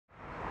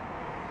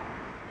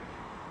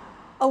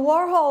A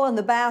Warhol in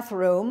the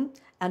bathroom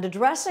and a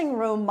dressing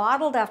room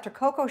modeled after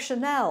Coco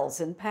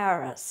Chanel's in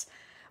Paris,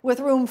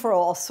 with room for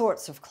all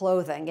sorts of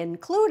clothing,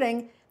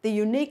 including the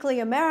uniquely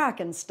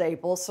American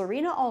staple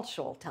Serena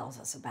Altschul tells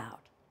us about.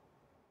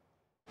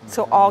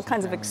 So all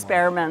kinds of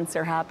experiments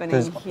are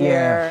happening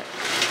here.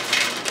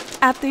 Yeah.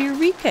 At the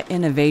Eureka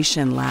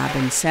Innovation Lab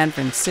in San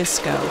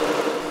Francisco,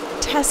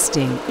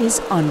 testing is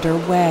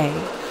underway.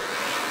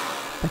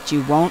 But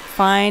you won't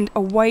find a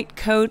white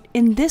coat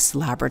in this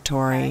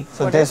laboratory.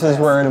 So this is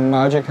where the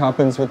magic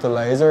happens with the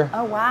laser.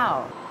 Oh,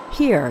 wow.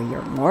 Here,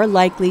 you're more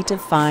likely to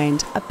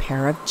find a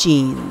pair of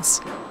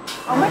jeans.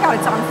 Oh my God,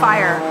 it's on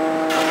fire.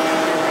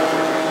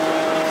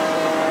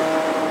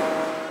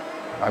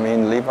 I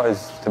mean,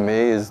 Levi's, to me,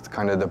 is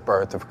kind of the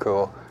birth of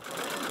cool.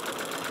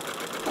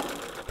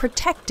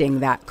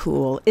 Protecting that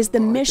cool is the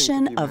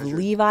mission of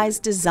Levi's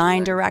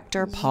design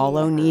director, Paul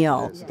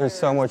O'Neill. There's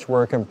so much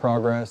work in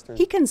progress.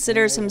 He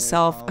considers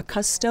himself a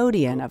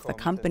custodian of the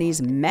company's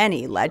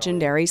many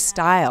legendary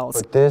styles.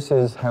 But this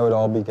is how it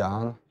all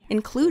began.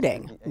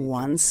 Including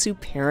one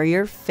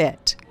superior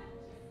fit.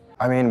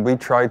 I mean, we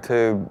tried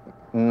to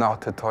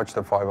not to touch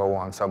the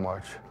 501 so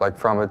much. Like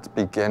from its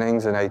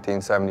beginnings in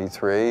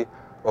 1873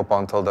 up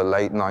until the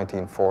late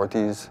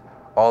 1940s,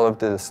 all of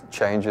the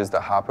changes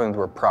that happened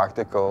were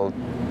practical.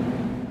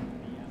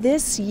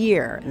 This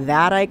year,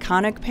 that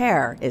iconic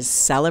pair is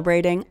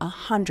celebrating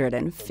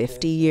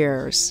 150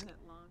 years.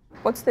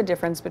 What's the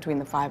difference between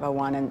the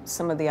 501 and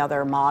some of the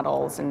other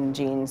models and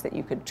jeans that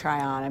you could try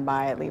on and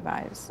buy at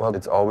Levi's? Well,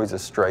 it's always a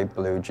straight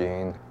blue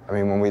jean. I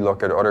mean, when we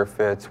look at other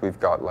fits, we've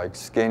got like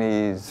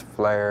skinnies,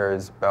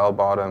 flares, bell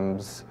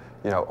bottoms,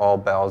 you know, all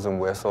bells and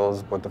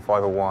whistles, but the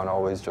 501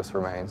 always just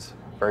remains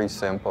very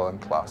simple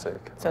and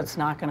classic. So it's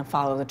not going to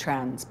follow the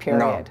trends, period?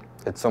 No,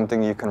 it's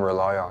something you can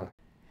rely on.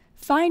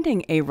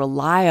 Finding a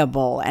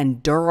reliable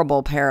and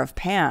durable pair of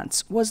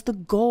pants was the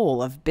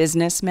goal of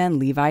businessman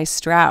Levi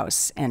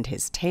Strauss and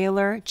his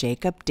tailor,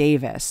 Jacob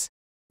Davis.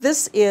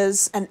 This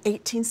is an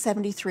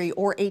 1873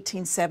 or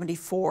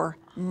 1874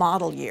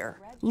 model year.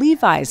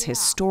 Levi's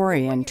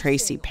historian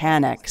Tracy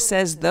Panic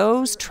says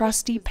those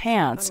trusty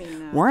pants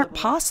weren't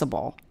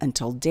possible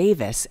until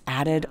Davis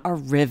added a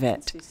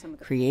rivet,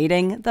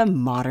 creating the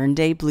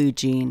modern-day blue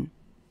jean.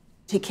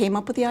 He came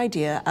up with the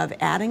idea of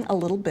adding a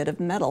little bit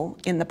of metal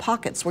in the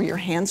pockets where your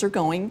hands are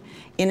going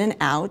in and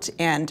out,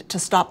 and to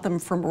stop them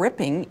from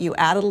ripping, you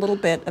added a little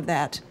bit of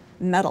that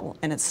metal,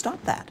 and it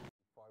stopped that.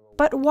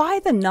 But why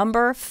the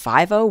number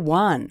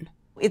 501?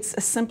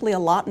 It's simply a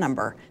lot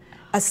number,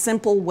 a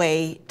simple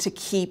way to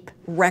keep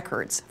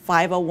records.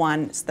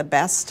 501 is the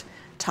best,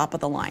 top of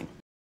the line.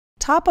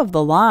 Top of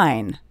the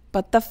line,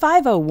 but the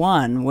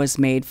 501 was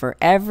made for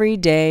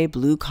everyday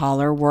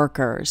blue-collar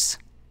workers.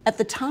 At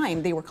the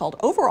time, they were called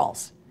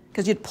overalls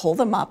because you'd pull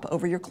them up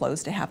over your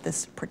clothes to have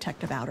this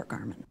protective outer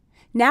garment.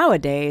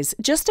 Nowadays,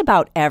 just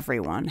about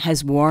everyone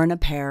has worn a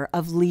pair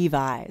of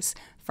Levi's,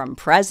 from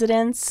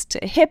presidents to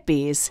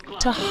hippies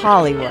to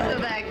Hollywood.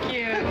 Isn't that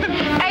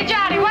cute? Hey,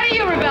 Johnny, what are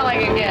you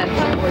rebelling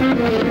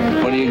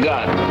against? What do you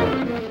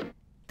got?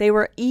 They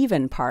were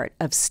even part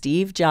of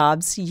Steve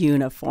Jobs'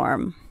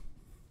 uniform.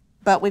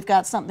 But we've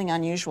got something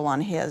unusual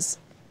on his.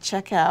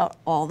 Check out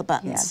all the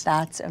buttons. Yeah,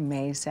 that's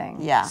amazing.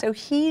 Yeah. So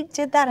he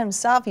did that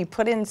himself. He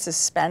put in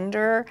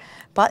suspender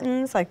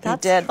buttons. Like,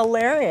 that's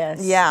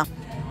hilarious. Yeah.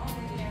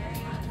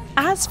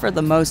 As for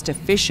the most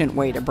efficient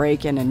way to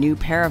break in a new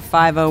pair of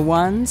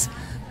 501s,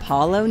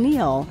 Paul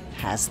O'Neill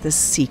has the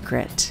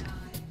secret.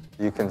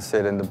 You can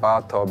sit in the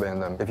bathtub in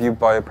them. If you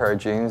buy a pair of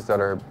jeans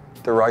that are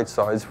the right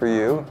size for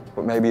you,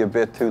 but maybe a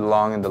bit too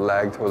long in the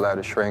leg to allow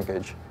the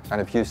shrinkage, and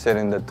if you sit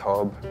in the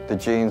tub, the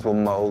jeans will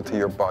mold to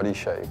your body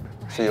shape.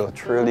 So you'll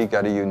truly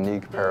get a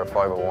unique pair of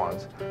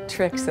 501s.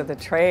 Tricks of the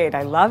trade.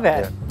 I love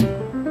it. Yeah.